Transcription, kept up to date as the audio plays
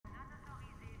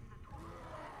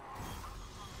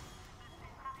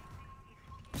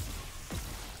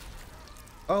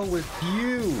Oh, it's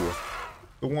you!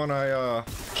 The one I,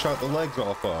 shot the legs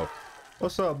off of.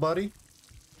 What's up, buddy?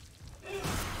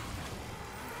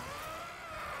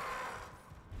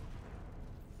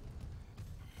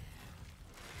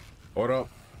 What up?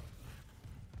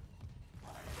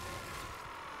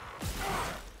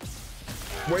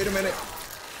 Wait a minute.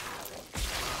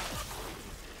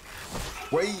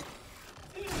 Wait.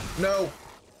 No.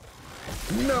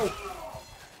 No.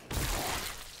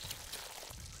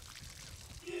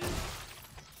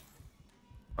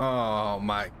 Oh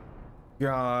my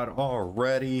God,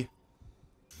 already.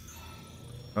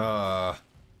 All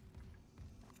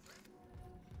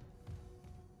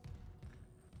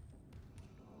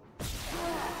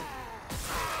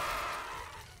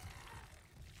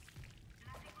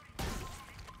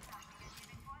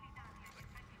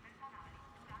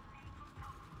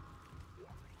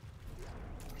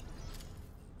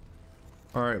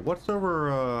right, what's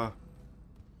over,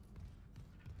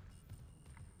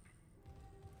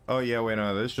 oh yeah, wait,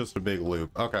 no, this is just a big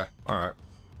loop. Okay, all right.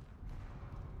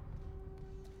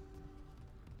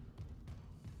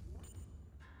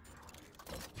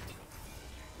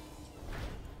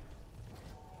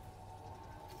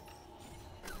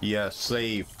 Yes,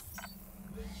 save.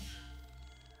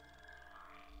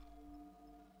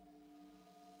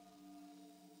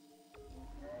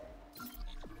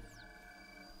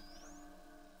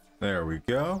 There we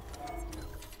go.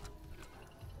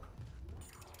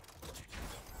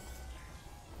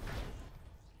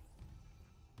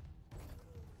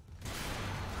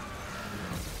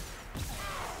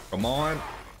 Come on.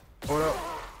 Hold up.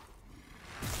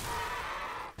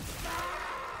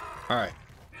 All right.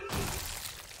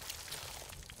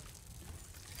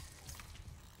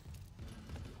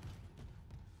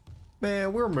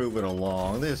 Man, we're moving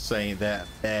along. This ain't that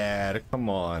bad. Come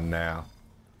on now.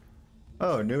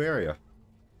 Oh, new area.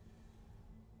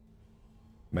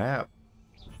 Map.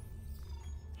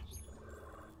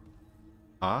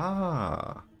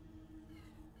 Ah.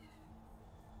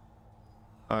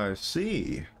 I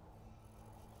see.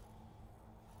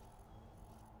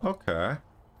 Okay.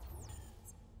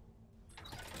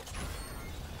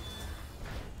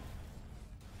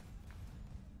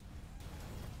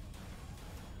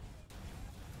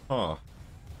 Huh.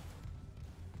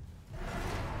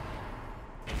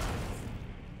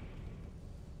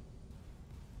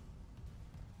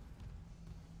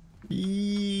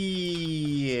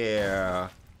 Yeah.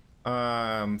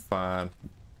 I'm fine.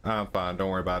 I'm fine.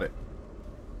 Don't worry about it.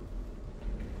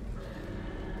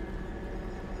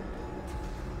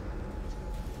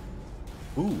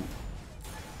 Ooh.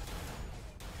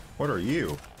 What are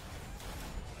you?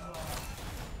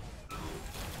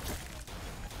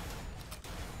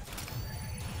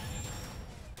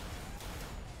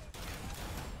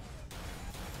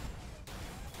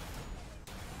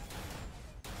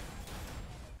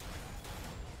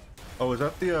 Oh, is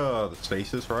that the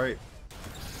stasis, right?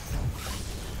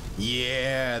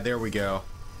 Yeah, there we go.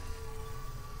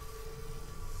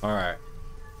 All right.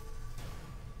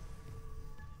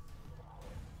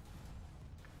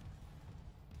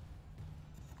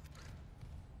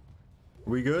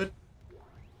 We good?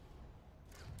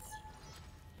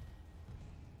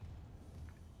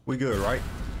 We good, right?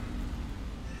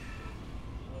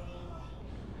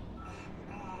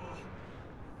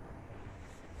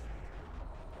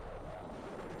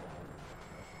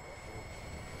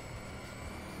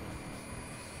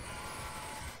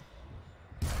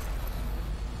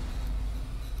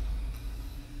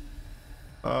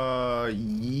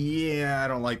 Yeah, I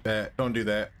don't like that. Don't do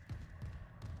that.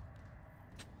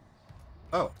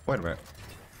 Oh, wait a minute.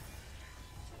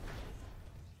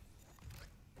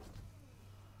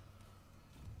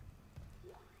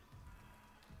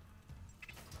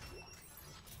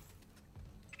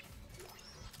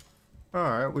 All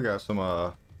right, we got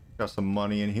some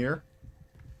money in here.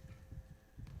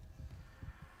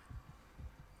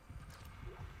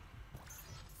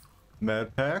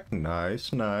 Med pack,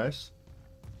 nice, nice.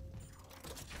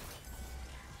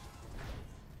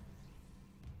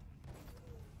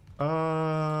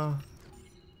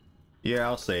 Yeah,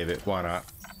 I'll save it. Why not?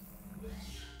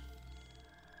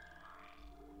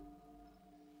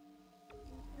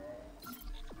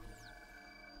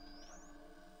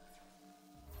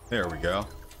 There we go.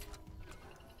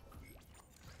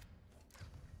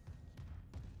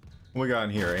 What we got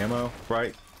in here? Ammo,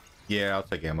 right? Yeah, I'll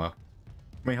take ammo. I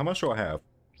mean, how much do I have?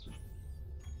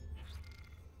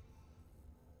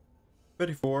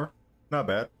 54. Not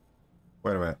bad.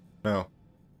 Wait a minute. No.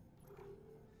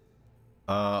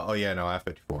 Oh yeah, no, I have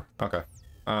 54. Okay.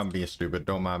 I'm being stupid.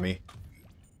 Don't mind me.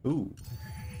 Ooh.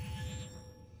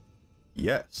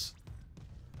 Yes.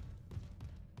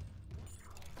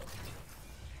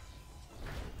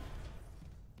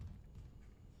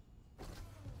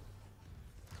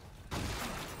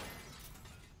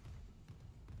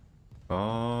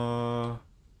 Hello?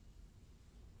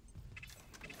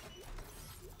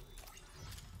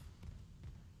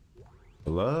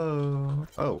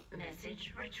 Oh.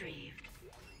 Message retrieved.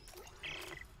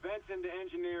 Vents into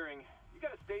engineering. You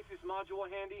got a stasis module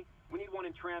handy? We need one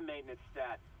in tram maintenance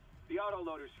stat. The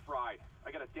autoloader's fried.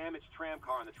 I got a damaged tram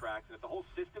car on the tracks, and if the whole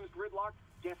system's gridlocked,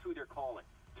 guess who they're calling?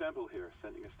 Temple here,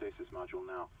 sending a stasis module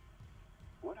now.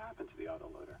 What happened to the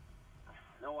autoloader?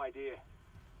 No idea.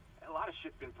 A lot of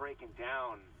shit's been breaking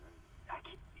down. I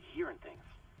keep hearing things.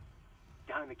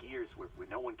 Down in the gears where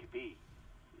no one could be.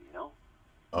 You know?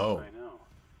 Oh. I know.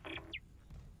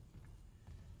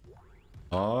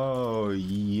 Oh,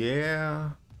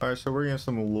 yeah. Alright, so we're getting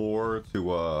some lore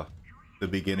to, the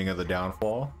beginning of the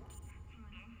downfall.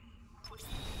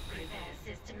 Repair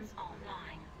systems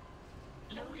online.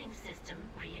 Loading system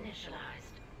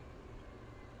reinitialized.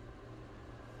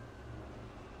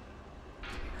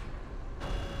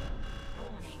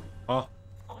 Warning. Oh.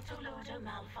 Autoloader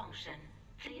malfunction.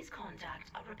 Please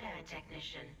contact a repair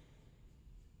technician.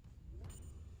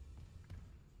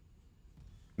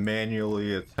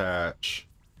 Manually attach.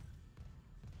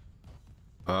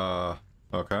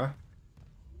 Okay.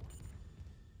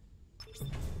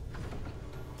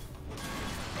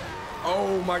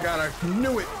 Oh my god, I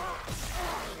knew it!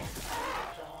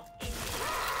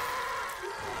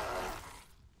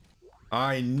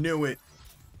 I knew it!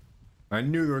 I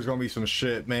knew there was gonna be some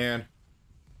shit, man.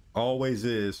 Always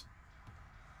is.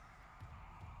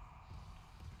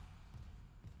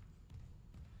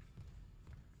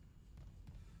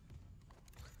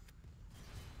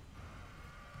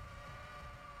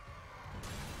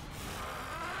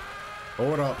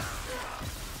 Hold up.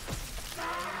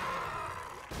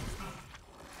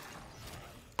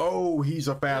 Oh, he's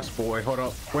a fast boy. Hold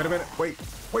up. Wait a minute. Wait.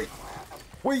 Wait.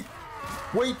 Wait.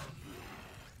 Wait.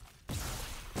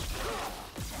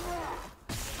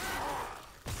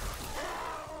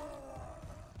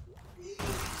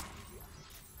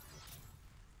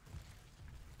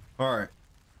 All right.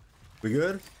 We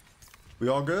good? We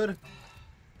all good?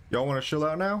 Y'all want to chill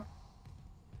out now?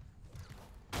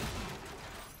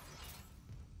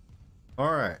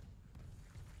 All right.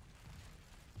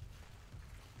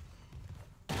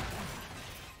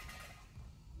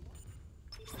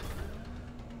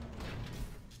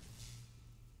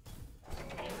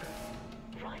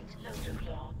 Right loader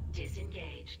claw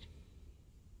disengaged.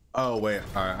 Oh, wait.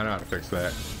 All right. I know how to fix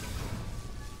that.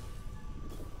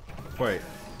 Wait.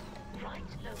 Right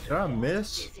loader Did I claw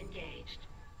miss? disengaged.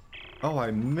 Oh, I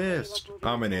missed.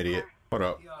 I'm an idiot. Hold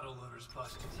up. The autoloader's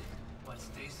busted, but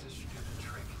stasis should do the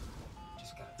trick.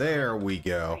 Just gotta There we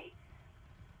go. Great.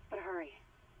 But hurry,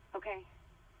 okay?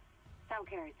 Sound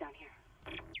carries down here.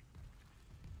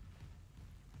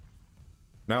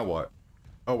 Now what?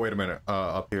 Oh, wait a minute.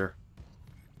 Up here.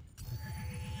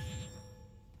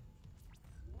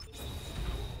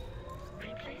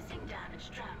 Replacing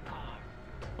damaged tram car.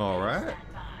 All right.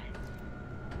 Stand by.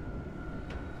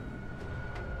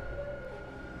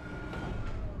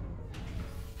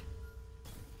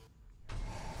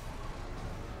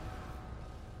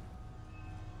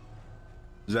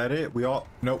 Is that it? We all...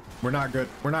 Nope. We're not good.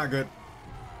 We're not good.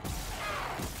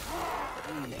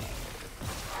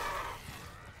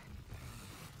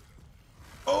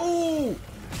 Oh!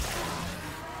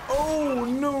 Oh,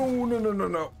 no, no, no, no,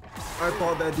 no. I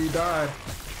thought that dude died.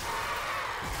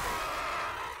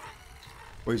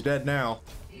 Well, he's dead now.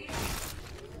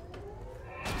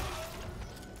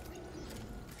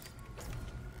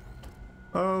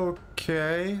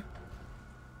 Okay.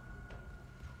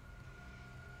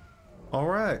 All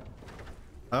right.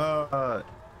 Oh,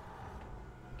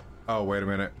 wait a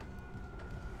minute.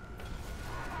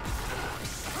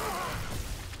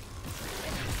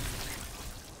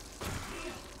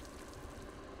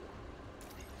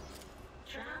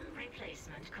 Tram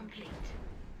replacement complete.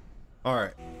 All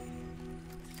right.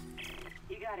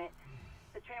 You got it.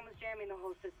 The tram was jamming the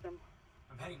whole system.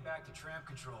 I'm heading back to tram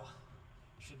control.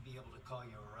 Should be able to call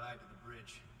you a ride to the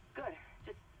bridge. Good.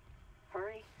 Just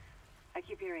hurry. I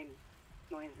keep hearing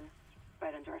noises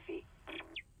right under our feet.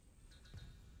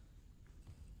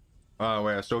 Oh,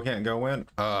 wait, I still can't go in?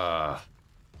 All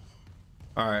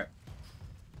right.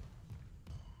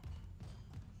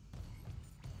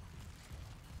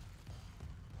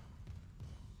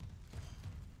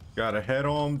 Gotta head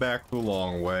on back the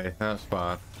long way. That's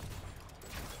fine.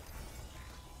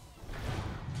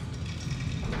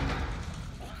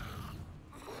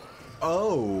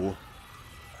 Oh.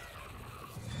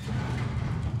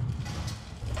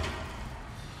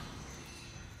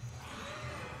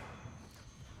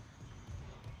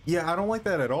 Yeah, I don't like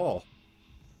that at all.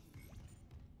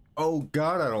 Oh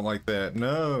God, I don't like that.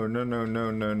 No, no, no,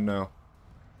 no, no, no.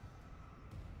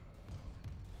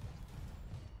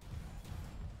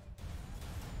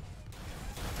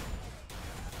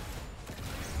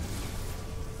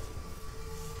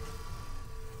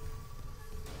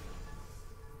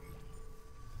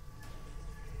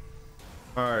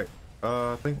 Alright,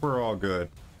 I think we're all good.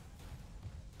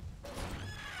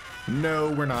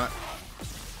 No, we're not.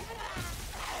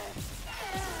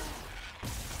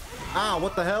 Ah,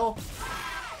 what the hell?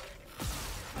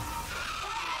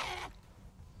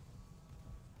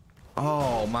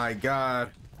 Oh my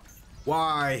god.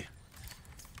 Why?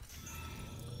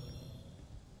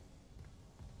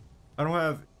 I don't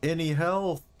have any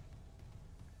health.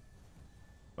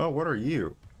 Oh, what are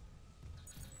you?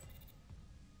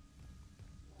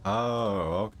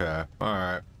 Oh, okay.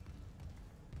 Alright.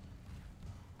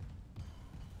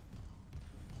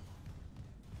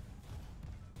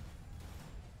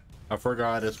 I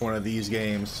forgot it's one of these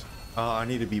games. I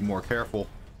need to be more careful.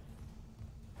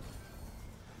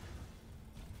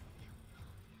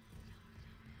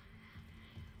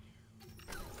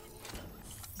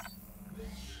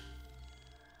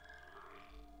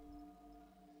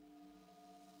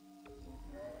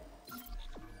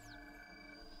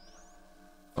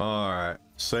 Alright,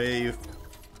 save.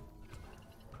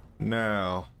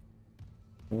 Now,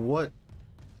 what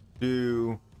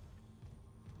do...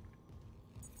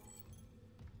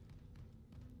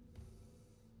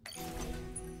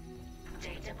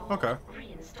 Okay,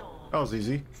 that was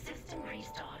easy. System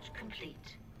restart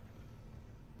complete.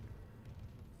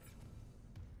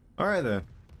 Alright then.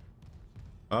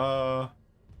 Oh.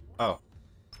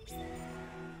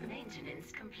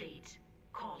 Maintenance complete.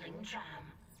 Calling tram.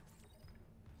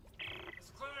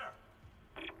 It's clear.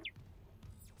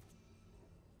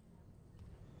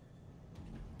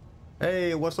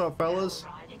 Hey, what's up, fellas?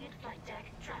 Arriving at flight deck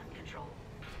tram control.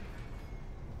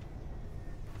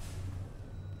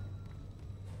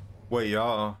 Wait,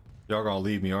 y'all gonna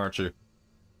leave me, aren't you?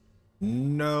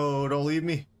 No, don't leave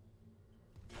me.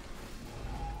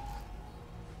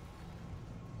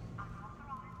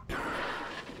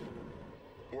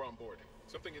 We're on board.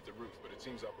 Something hit the roof, but it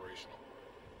seems operational.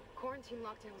 Quarantine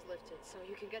lockdown was lifted, so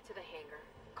you can get to the hangar.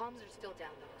 Comms are still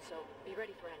down though, so be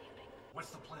ready for anything.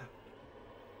 What's the plan?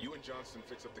 You and Johnston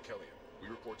fix up the Kellyan. We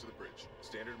report to the bridge.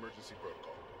 Standard emergency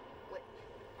protocol. What?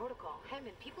 Protocol?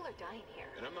 Hammond, people are dying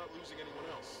here. And I'm not losing anyone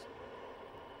else.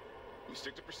 We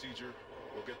stick to procedure.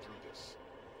 We'll get through this.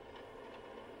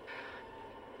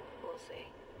 We'll see.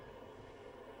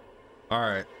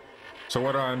 Alright. So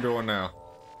what am I doing now?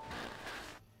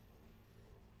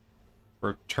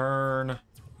 Return.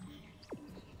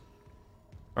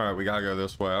 Alright, we gotta go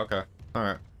this way. Okay.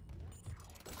 Alright.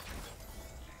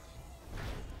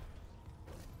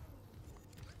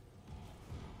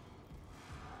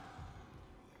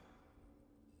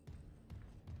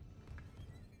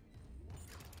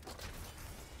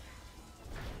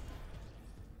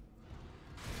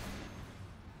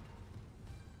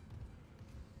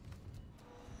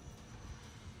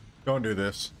 Don't do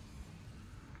this.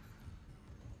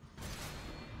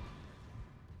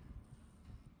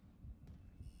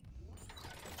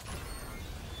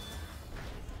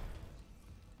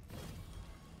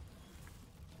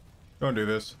 Don't do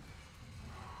this.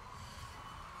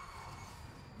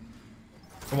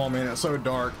 Come on, man. It's so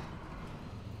dark.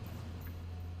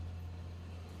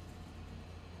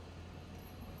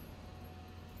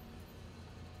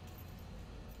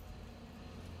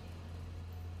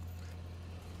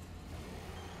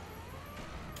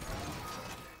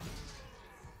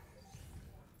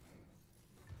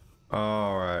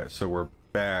 All right, so we're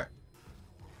back.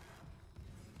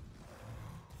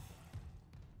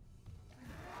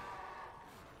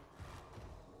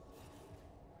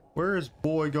 Where is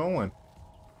boy going?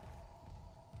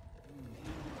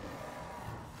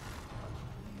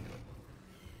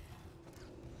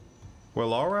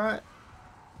 Well, all right.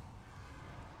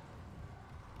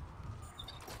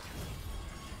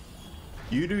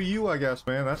 You do you, I guess,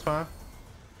 man. That's fine.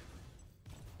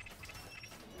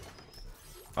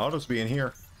 I'll just be in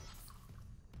here.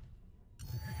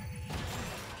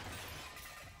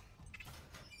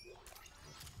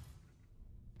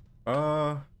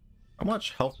 How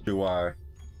much health do I?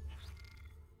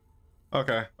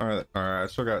 Okay, alright, I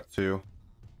still got 2.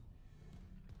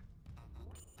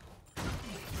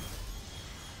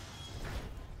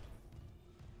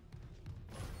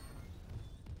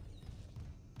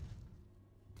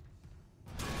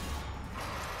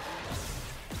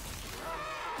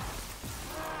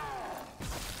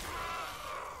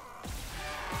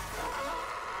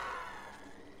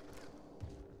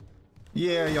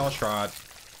 Yeah, y'all tried.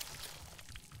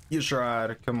 You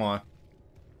tried. Come on.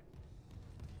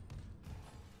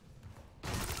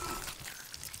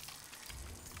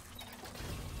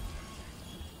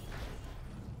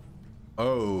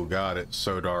 Oh, God, it's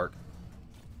so dark.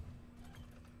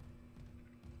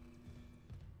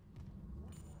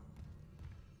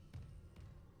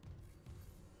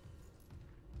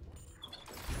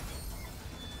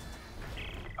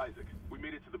 Isaac, we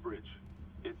made it to the bridge.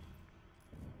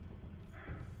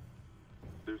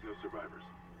 There's no survivors.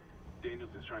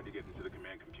 Danielson's trying to get into the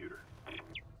command computer.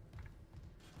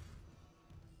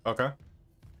 Okay.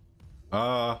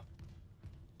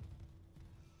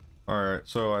 Alright,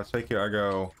 so I take it I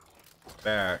go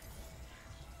back.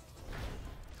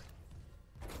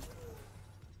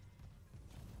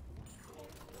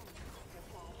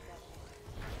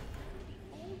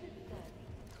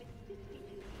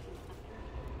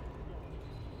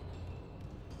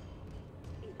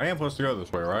 I am supposed to go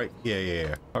this way, right?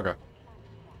 Yeah. Okay.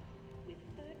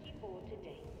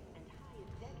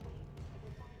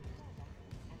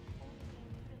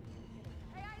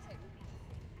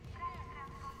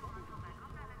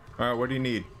 Alright, what do you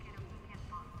need?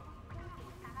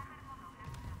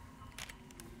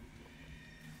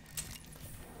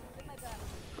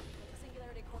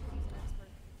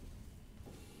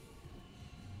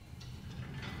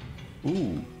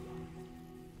 Ooh.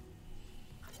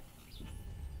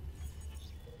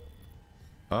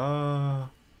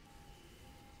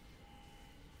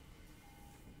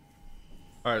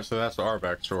 Alright, so that's our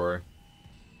backstory.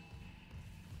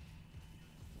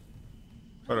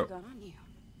 What have you got on you?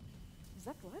 Is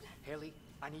that blood? Haley,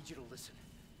 I need you to listen.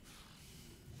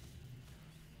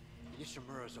 The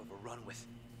Ishimura's overrun with...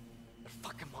 they're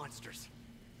fucking monsters.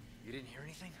 You didn't hear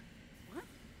anything? What?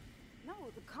 No,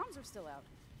 the comms are still out.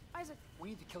 Isaac... We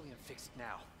need the Killian fixed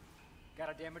now. Got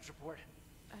a damage report?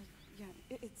 Yeah,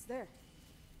 it's there.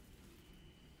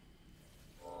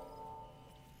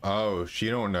 Oh, she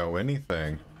don't know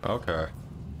anything. Okay.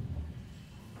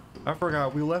 I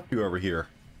forgot we left you over here.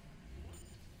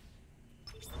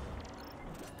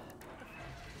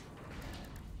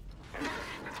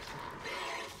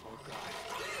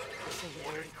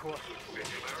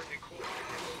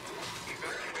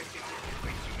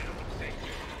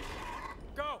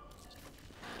 Go!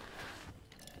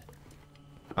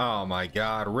 Oh my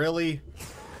god, really?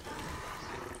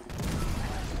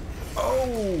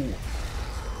 Oh!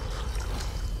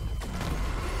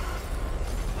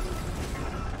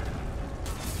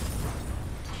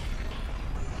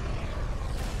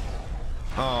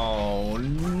 Oh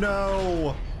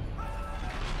no!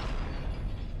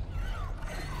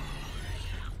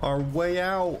 Our way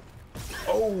out!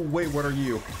 Oh, wait, what are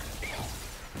you?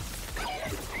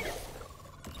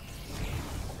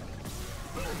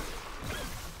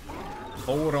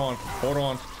 Hold on, hold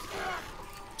on.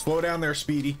 Slow down there,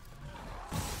 Speedy.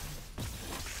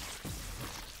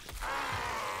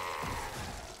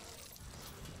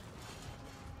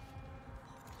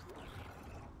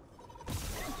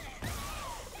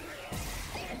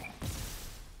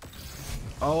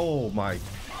 Oh my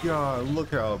god,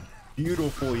 look how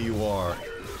beautiful you are.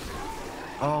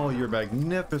 Oh, you're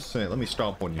magnificent. Let me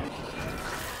stomp on you.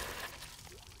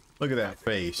 Look at that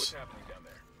face. What's happening down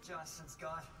there? Johnson's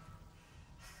gone.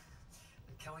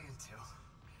 The Killian too.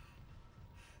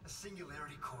 The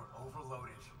singularity core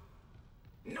overloaded.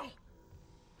 No!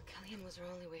 Killian was our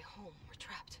only way home. We're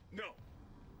trapped. No!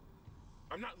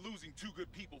 I'm not losing two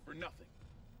good people for nothing.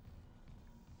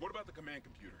 What about the command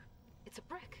computer? It's a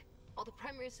brick. All the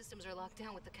primary systems are locked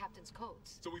down with the captain's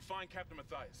codes. So we find Captain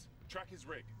Matthias, track his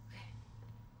rig.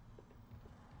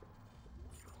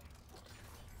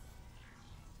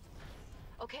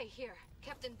 Okay, here.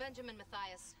 Captain Benjamin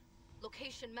Matthias.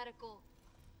 Location medical.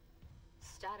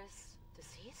 Status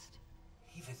deceased?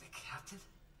 Even the captain?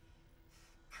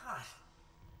 God.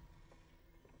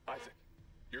 Isaac,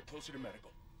 you're closer to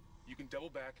medical. You can double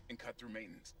back and cut through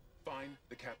maintenance. Find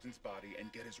the captain's body and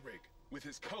get his rig. With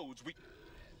his codes, we...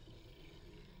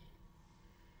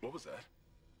 What was that?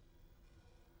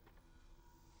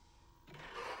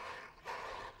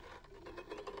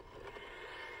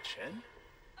 Chen?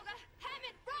 Okay,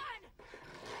 Hammond, run!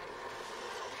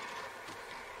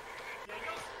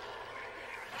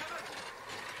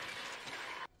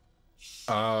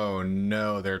 Oh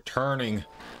no, they're turning.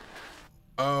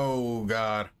 Oh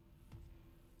god.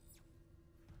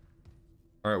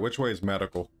 All right, which way is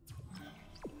medical?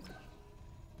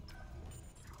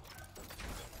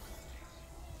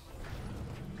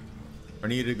 I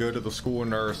need to go to the school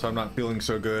nurse. I'm not feeling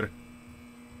so good.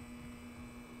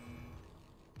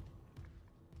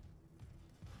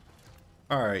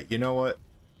 All right, you know what?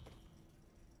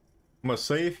 I'm gonna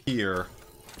save here,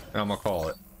 and I'm gonna call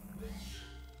it.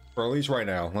 Or at least right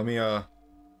now. Let me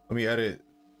edit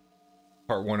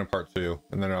part 1 and part 2,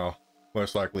 and then I'll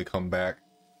most likely come back.